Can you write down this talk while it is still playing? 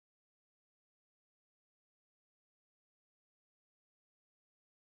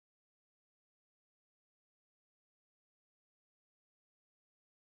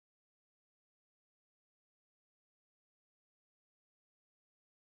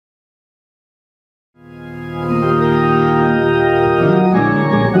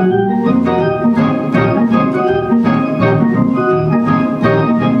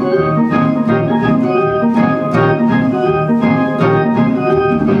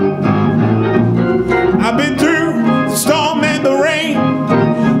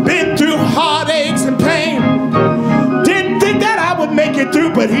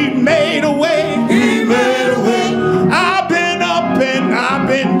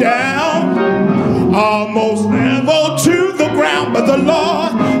down, almost level to the ground, but the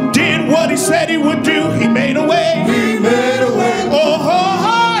Lord did what he said he would do. He made a way. He made a way. Oh,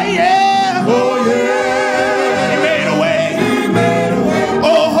 oh, yeah. Oh, yeah. He made a way. He made a way.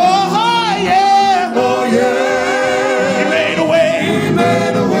 Oh, oh, yeah. Oh, yeah. He made a way. He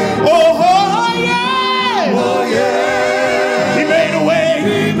made a way. Oh, oh, yeah. Oh, yeah. He made a way.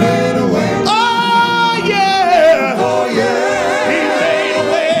 He made a way. Oh, yeah. Oh, yeah. He made a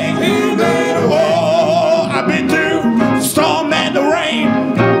way. He made a way. Oh, I've been through the storm and the rain,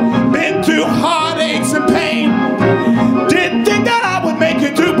 been through heartaches and pain. Didn't think that I would make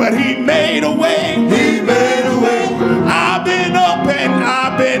it through, but he made a way. He made a way. I've been up and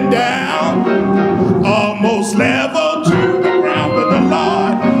I've been down, almost level to the ground, but the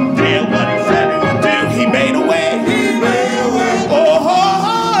Lord did what he said he would do. He made a way. He made a way. Oh,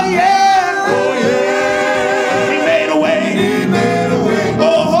 oh, yeah. Oh, yeah. He made a way. He made a way. Oh,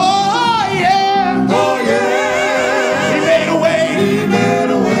 oh, yeah. Oh, yeah. He made a way. He made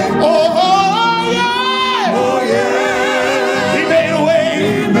a way. Oh, oh, yeah. Oh, yeah. He made a way.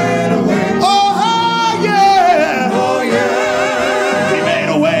 He made a way. Oh, yeah. Oh, yeah. He made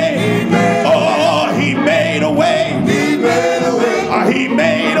a way. He made a Oh, he made a way. He made a way. He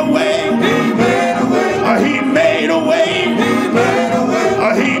made a way. He made a way. He made a way. He made a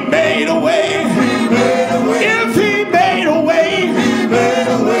way. He made a way. He made a way. If he made a way, He made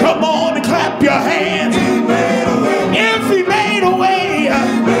a way. come on and clap your hands. He made a way. If he made a way,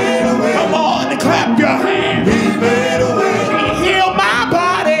 He made a way. come on and clap your hands. He made a way. He healed my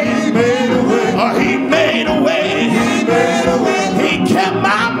body. He made a way. He made a way. He made a way. He kept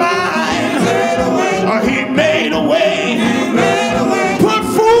my mind. He made a way. He made a way. He made a way. Put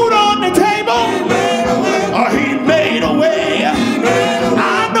food on the table. He made a way. He made a way. He made a way.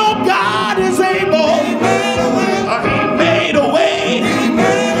 I know God is able. He made a way. He made a way. He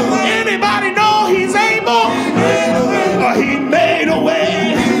made a way. Anybody know he's able? He made a way. He made a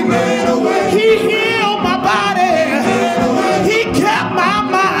way. He made a way. He healed my body. He kept my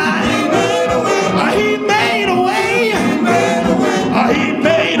mind. He made a way. He made a way. He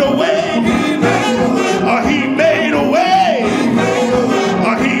made a way. He made a way. He made a way. He made a way. He made a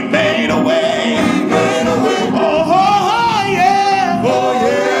way. He made a way. He made a way. Oh, oh, yeah. Oh,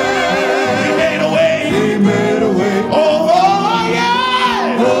 yeah. He made a way. He made a way. Oh, oh,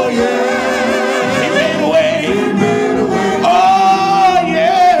 yeah. Oh, yeah. He made a way. He made a way. Oh,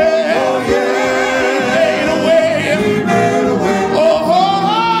 yeah. Oh, yeah. He made a way. He made a way. Oh,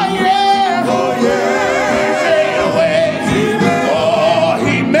 oh, yeah. Oh, yeah. He made a way. Oh,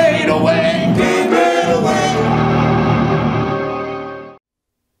 he made a way. He made a way.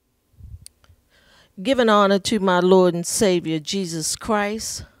 Giving honor to my Lord and Savior, Jesus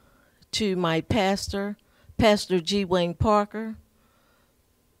Christ, to my pastor, Pastor G. Wayne Parker,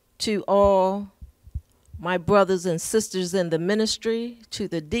 to all my brothers and sisters in the ministry, to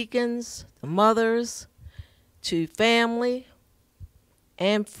the deacons, the mothers, to family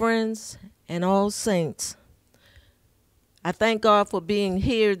and friends and all saints. I thank God for being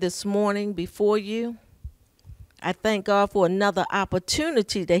here this morning before you. I thank God for another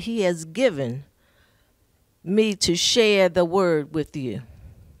opportunity that he has given me to share the word with you.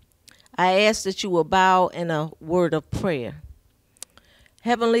 I ask that you will bow in a word of prayer.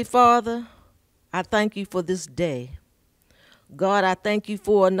 Heavenly Father, I thank you for this day. God, I thank you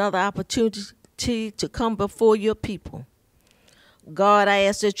for another opportunity to come before your people. God, I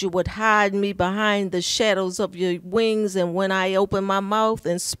ask that you would hide me behind the shadows of your wings, and when I open my mouth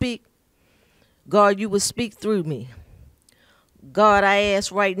and speak, God, you will speak through me. God, I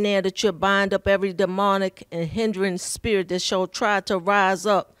ask right now that you bind up every demonic and hindering spirit that shall try to rise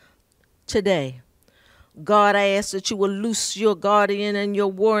up today. God, I ask that you will loose your guardian and your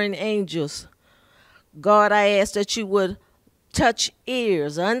warring angels. God, I ask that you would touch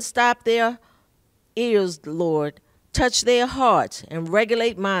ears, unstop their ears, Lord. Touch their hearts and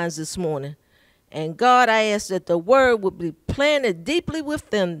regulate minds this morning. And God, I ask that the word would be planted deeply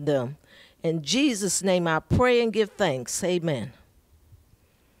within them. In Jesus' name I pray and give thanks. Amen.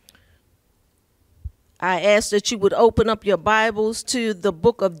 I ask that you would open up your Bibles to the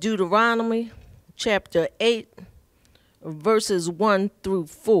book of Deuteronomy, chapter 8, verses 1 through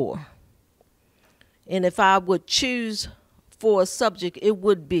 4. And if I would choose for a subject, it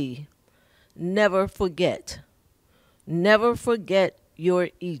would be never forget. Never forget your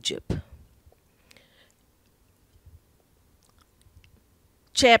Egypt.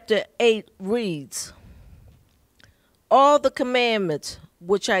 Chapter 8 reads, all the commandments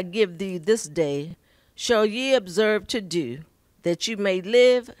which I give thee this day shall ye observe to do, that you may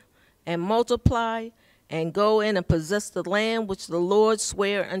live and multiply and go in and possess the land which the Lord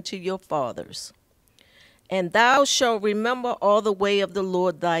sware unto your fathers. And thou shalt remember all the way of the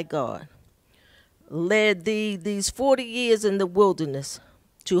Lord thy God, led thee these 40 years in the wilderness,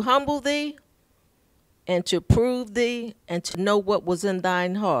 to humble thee, and to prove thee, and to know what was in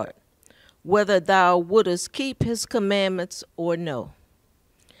thine heart, whether thou wouldest keep his commandments or no.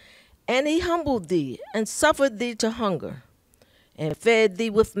 And he humbled thee, and suffered thee to hunger, and fed thee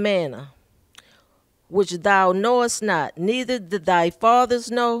with manna, which thou knowest not, neither did thy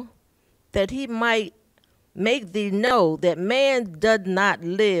fathers know, that he might make thee know that man doth not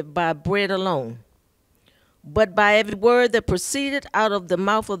live by bread alone, but by every word that proceedeth out of the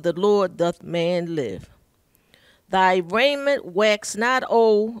mouth of the Lord doth man live. Thy raiment waxed not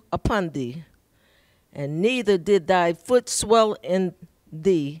old upon thee, and neither did thy foot swell in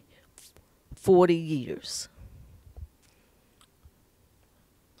thee 40 years.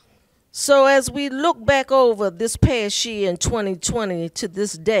 So as we look back over this past year in 2020 to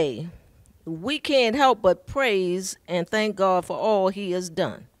this day, we can't help but praise and thank God for all he has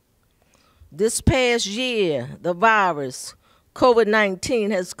done. This past year, the virus,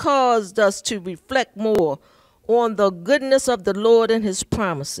 COVID-19, has caused us to reflect more on the goodness of the Lord and his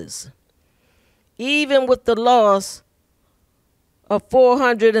promises. Even with the loss of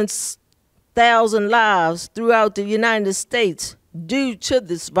 400,000 lives throughout the United States due to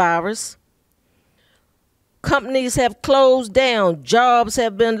this virus, companies have closed down, jobs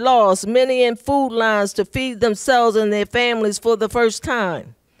have been lost, many in food lines to feed themselves and their families for the first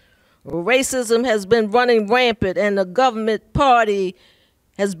time. Racism has been running rampant and the government party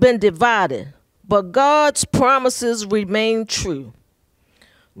has been divided. But God's promises remain true.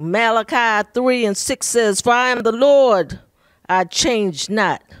 Malachi 3:6 says, "For I am the Lord, I change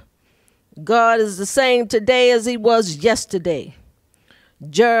not." God is the same today as he was yesterday.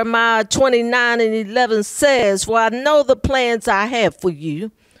 Jeremiah 29:11 says, "For I know the plans I have for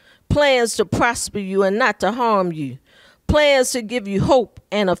you, plans to prosper you and not to harm you, plans to give you hope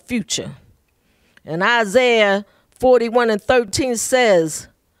and a future." And Isaiah 41:13 says,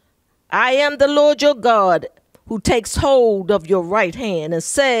 "I am the Lord your God, who takes hold of your right hand and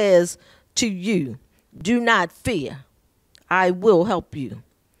says to you, do not fear, I will help you."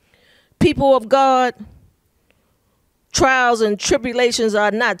 People of God, trials and tribulations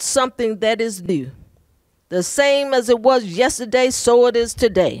are not something that is new. The same as it was yesterday, so it is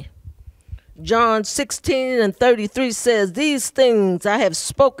today. John 16:33 says, "These things I have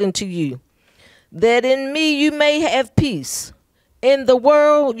spoken to you, that in me you may have peace. In the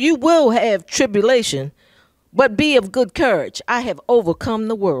world you will have tribulation, but be of good courage. I have overcome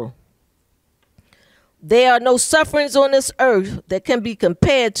the world." There are no sufferings on this earth that can be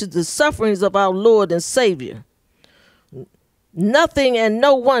compared to the sufferings of our Lord and Savior. Nothing and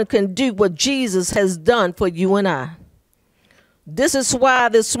no one can do what Jesus has done for you and I. This is why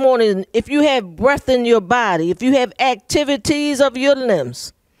this morning, if you have breath in your body, if you have activities of your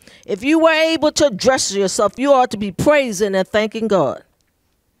limbs, if you were able to dress yourself, you ought to be praising and thanking God.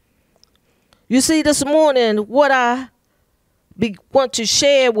 You see, this morning, what I want to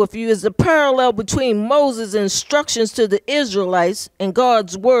share with you is the parallel between Moses' instructions to the Israelites and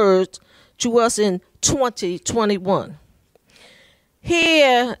God's words to us in 2021.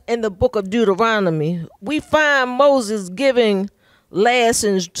 Here in the book of Deuteronomy, we find Moses giving last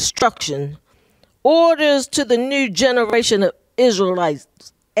instruction, orders to the new generation of Israelites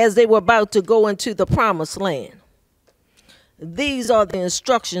as they were about to go into the promised land. These are the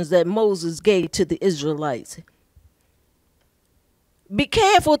instructions that Moses gave to the Israelites. "Be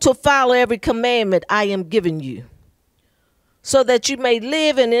careful to follow every commandment I am giving you, so that you may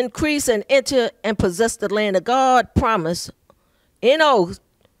live and increase and enter and possess the land that God promised in oath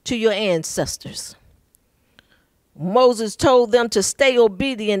to your ancestors." Moses told them to stay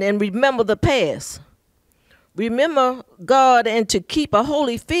obedient and remember the past. Remember God and to keep a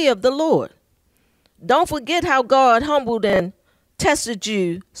holy fear of the Lord. Don't forget how God humbled and tested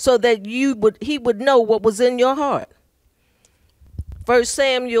you so that he would know what was in your heart. 1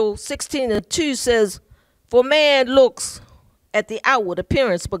 Samuel 16:2 says, "For man looks at the outward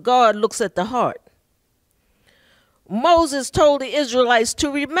appearance, but God looks at the heart." Moses told the Israelites to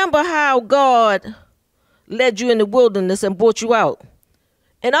remember how God led you in the wilderness and brought you out.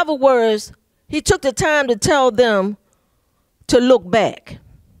 In other words, he took the time to tell them to look back.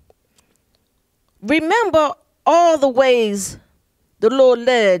 Remember all the ways the Lord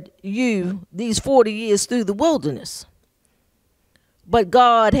led you these 40 years through the wilderness. But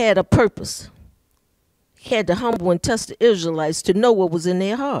God had a purpose. He had to humble and test the Israelites to know what was in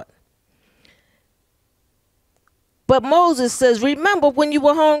their heart. But Moses says, remember when you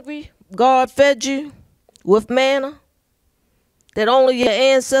were hungry, God fed you? with manna that only your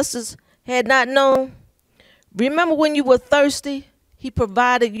ancestors had not known? Remember when you were thirsty, he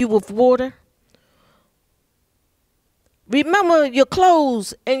provided you with water? Remember your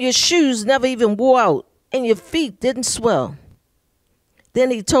clothes and your shoes never even wore out and your feet didn't swell.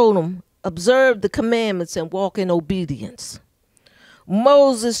 Then he told them, observe the commandments and walk in obedience.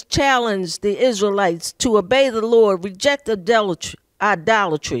 Moses challenged the Israelites to obey the Lord, reject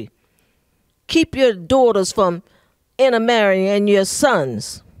idolatry. Keep your daughters from intermarrying and your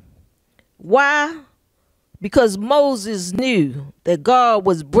sons. Why? Because Moses knew that God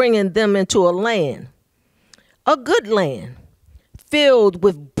was bringing them into a land, a good land, filled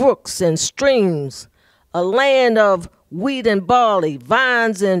with brooks and streams, a land of wheat and barley,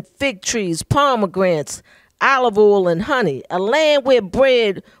 vines and fig trees, pomegranates, olive oil and honey, a land where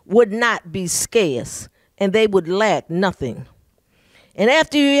bread would not be scarce and they would lack nothing. And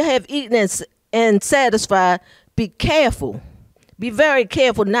after you have eaten and satisfied, be careful, be very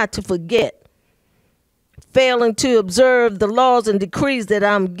careful not to forget, failing to observe the laws and decrees that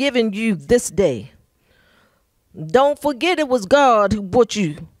I'm giving you this day. Don't forget it was God who brought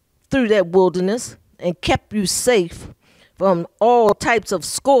you through that wilderness and kept you safe from all types of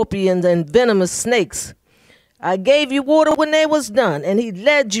scorpions and venomous snakes. I gave you water when they was done, and he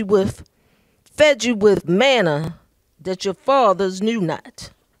fed you with manna that your fathers knew not.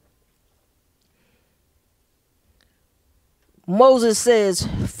 Moses says,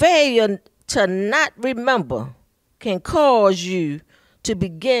 failure to not remember can cause you to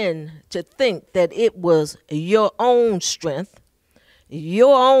begin to think that it was your own strength,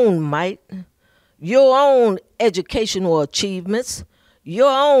 your own might, your own educational achievements, your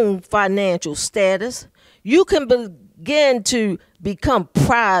own financial status. You can begin to become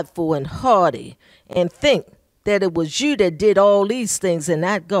prideful and haughty and think that it was you that did all these things and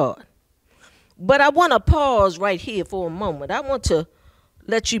not God. But I want to pause right here for a moment. I want to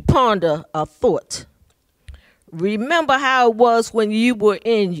let you ponder a thought. Remember how it was when you were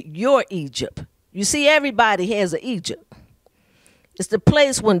in your Egypt. You see, everybody has an Egypt. It's the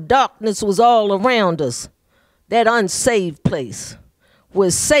place when darkness was all around us, that unsaved place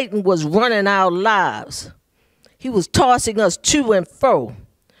where Satan was running our lives. He was tossing us to and fro.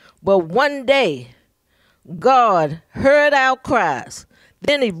 But one day, God heard our cries.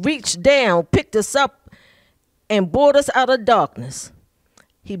 Then he reached down, picked us up, and brought us out of darkness.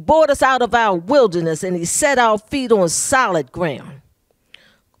 He brought us out of our wilderness, and he set our feet on solid ground.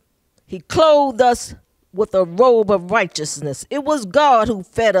 He clothed us with a robe of righteousness. It was God who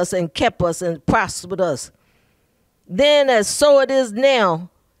fed us and kept us and prospered us. Then, as so it is now,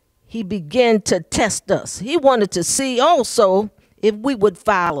 he began to test us. He wanted to see also if we would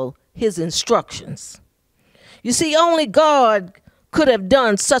follow his instructions. You see, only God could have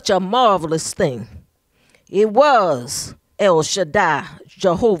done such a marvelous thing. It was El Shaddai,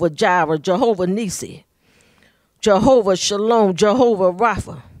 Jehovah Jireh, Jehovah Nisi, Jehovah Shalom, Jehovah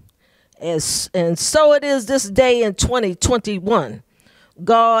Rapha. And so it is this day in 2021.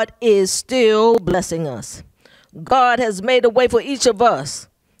 God is still blessing us. God has made a way for each of us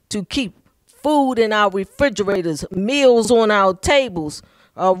to keep food in our refrigerators, meals on our tables,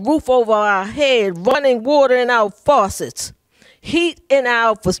 a roof over our head, running water in our faucets, heat in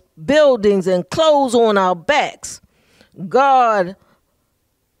our buildings, and clothes on our backs. God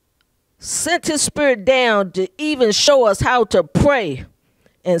sent his spirit down to even show us how to pray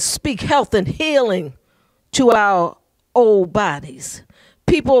and speak health and healing to our old bodies.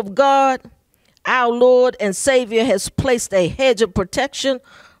 People of God, our Lord and Savior has placed a hedge of protection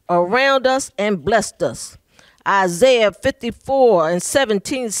around us and blessed us. Isaiah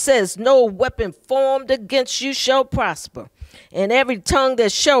 54:17 says, no weapon formed against you shall prosper, and every tongue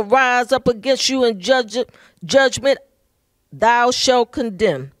that shall rise up against you in judgment thou shalt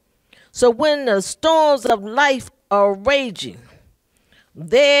condemn. So when the storms of life are raging,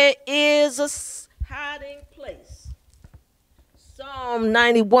 there is a hiding place. Psalm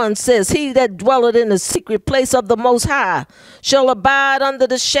 91 says, he that dwelleth in the secret place of the Most High shall abide under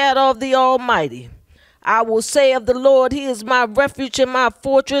the shadow of the Almighty. I will say of the Lord, he is my refuge and my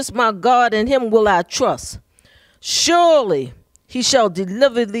fortress, my God, in him will I trust. Surely he shall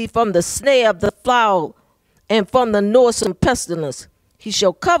deliver thee from the snare of the fowler and from the noisome pestilence. He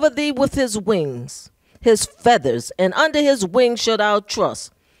shall cover thee with his wings, his feathers, and under his wings shalt thou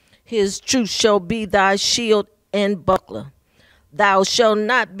trust. His truth shall be thy shield and buckler. Thou shalt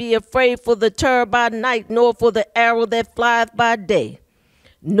not be afraid for the terror by night, nor for the arrow that flieth by day,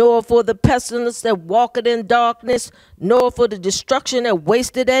 nor for the pestilence that walketh in darkness, nor for the destruction that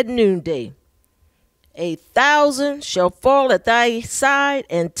wasteth at noonday. 1,000 shall fall at thy side,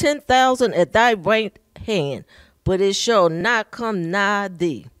 and 10,000 at thy right hand, but it shall not come nigh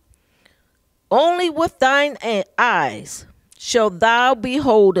thee. Only with thine eyes shalt thou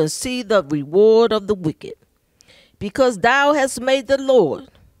behold and see the reward of the wicked. Because thou hast made the Lord,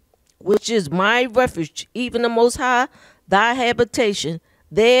 which is my refuge, even the Most High, thy habitation,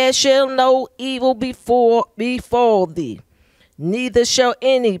 there shall no evil befall thee, neither shall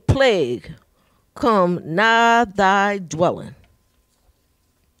any plague come nigh thy dwelling.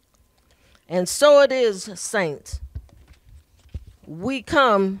 And so it is, saints. We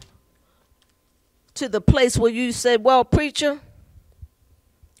come to the place where you said, well, preacher,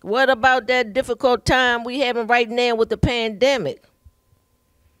 what about that difficult time we having right now with the pandemic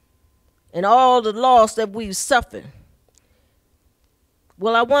and all the loss that we've suffered?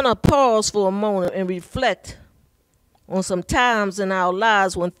 Well, I want to pause for a moment and reflect on some times in our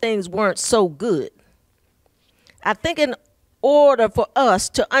lives when things weren't so good. I think in order for us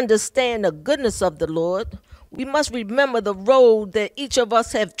to understand the goodness of the Lord, we must remember the road that each of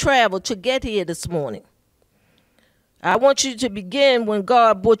us have traveled to get here this morning. I want you to begin when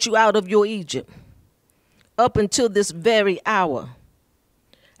God brought you out of your Egypt up until this very hour.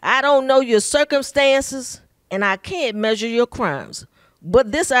 I don't know your circumstances and I can't measure your crimes,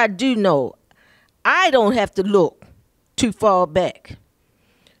 but this I do know. I don't have to look too far back.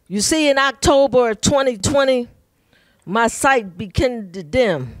 You see, in October of 2020, my sight began to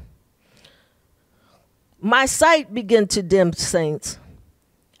dim. My sight began to dim, saints.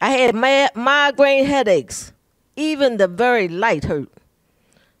 I had migraine headaches. Even the very light hurt.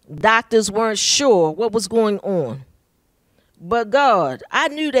 Doctors weren't sure what was going on. But God, I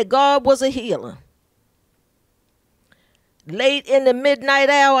knew that God was a healer. Late in the midnight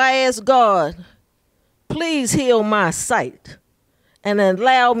hour, I asked God, please heal my sight and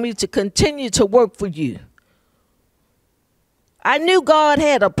allow me to continue to work for you. I knew God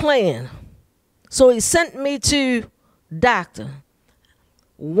had a plan. So he sent me to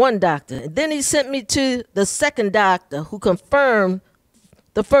one doctor. And then he sent me to the second doctor who confirmed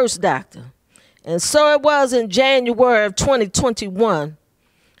the first doctor. And so it was in January of 2021.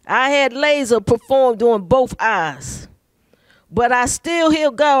 I had laser performed on both eyes. But I still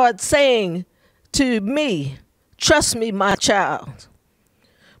hear God saying to me, trust me, my child.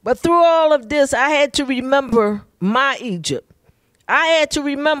 But through all of this, I had to remember my Egypt. I had to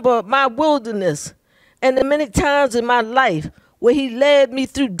remember my wilderness and the many times in my life where he led me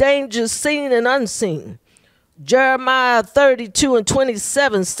through dangers seen and unseen. Jeremiah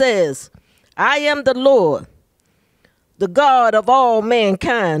 32:27 says, I am the Lord, the God of all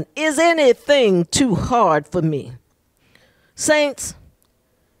mankind. Is anything too hard for me? Saints,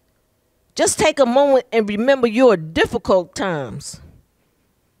 just take a moment and remember your difficult times.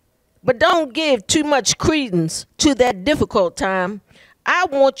 But don't give too much credence to that difficult time. I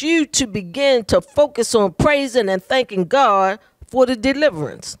want you to begin to focus on praising and thanking God for the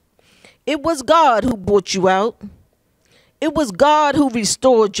deliverance. It was God who brought you out. It was God who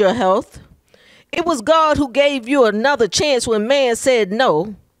restored your health. It was God who gave you another chance when man said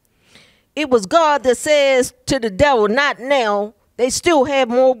no. It was God that says to the devil, not now. They still have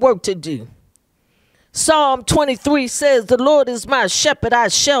more work to do. Psalm 23 says, the Lord is my shepherd, I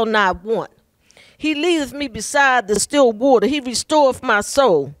shall not want. He leadeth me beside the still water. He restoreth my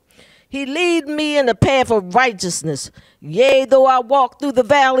soul. He lead me in the path of righteousness. Yea, though I walk through the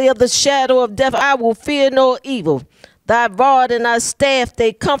valley of the shadow of death, I will fear no evil. Thy rod and thy staff,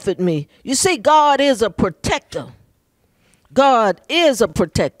 they comfort me. You see, God is a protector. God is a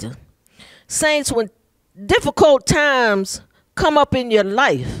protector. Saints, when difficult times come up in your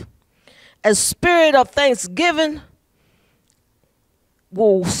life, a spirit of thanksgiving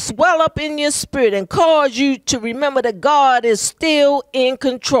will swell up in your spirit and cause you to remember that God is still in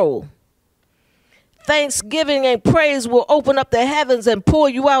control. Thanksgiving and praise will open up the heavens and pour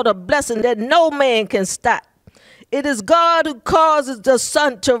you out a blessing that no man can stop. It is God who causes the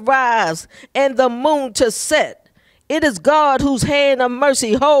sun to rise and the moon to set. It is God whose hand of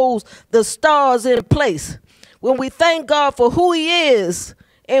mercy holds the stars in place. When we thank God for who he is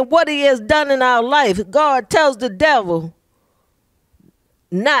and what he has done in our life, God tells the devil,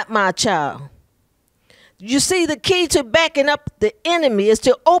 not my child. You see, the key to backing up the enemy is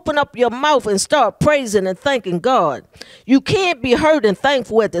to open up your mouth and start praising and thanking God. You can't be hurt and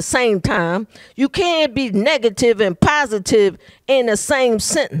thankful at the same time. You can't be negative and positive in the same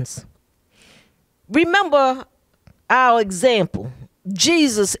sentence. Remember our example.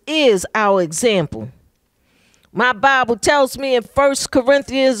 Jesus is our example. My Bible tells me in 1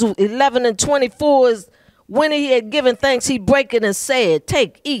 Corinthians 11:24 is when he had given thanks, he brake it and said,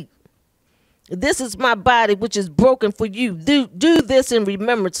 take, eat. This is my body, which is broken for you. Do this in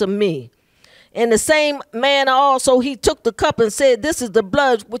remembrance of me. In the same manner also he took the cup and said, this is the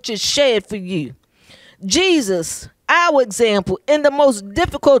blood which is shed for you. Jesus, our example, in the most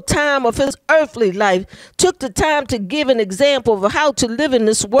difficult time of his earthly life, took the time to give an example of how to live in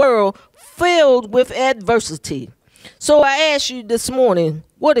this world filled with adversity. So I ask you this morning,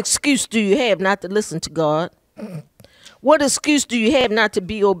 what excuse do you have not to listen to God? What excuse do you have not to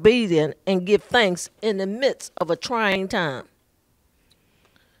be obedient and give thanks in the midst of a trying time?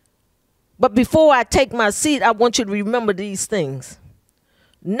 But before I take my seat, I want you to remember these things.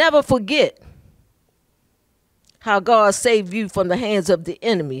 Never forget how God saved you from the hands of the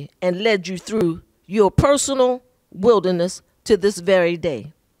enemy and led you through your personal wilderness to this very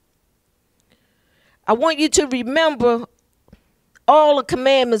day. I want you to remember all the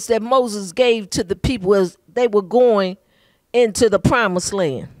commandments that Moses gave to the people as they were going into the promised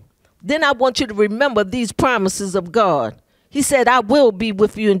land. Then I want you to remember these promises of God. He said, I will be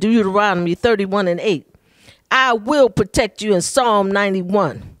with you in Deuteronomy 31:8. I will protect you in Psalm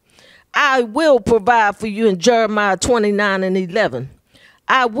 91. I will provide for you in Jeremiah 29:11.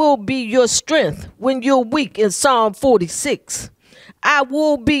 I will be your strength when you're weak in Psalm 46. I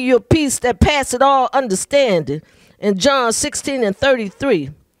will be your peace that passeth all understanding in John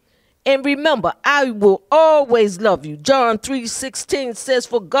 16:33. And remember, I will always love you. John 3:16 says,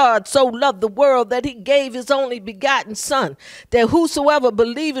 for God so loved the world that he gave his only begotten son, that whosoever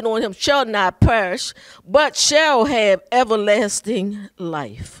believeth on him shall not perish, but shall have everlasting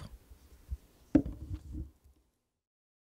life.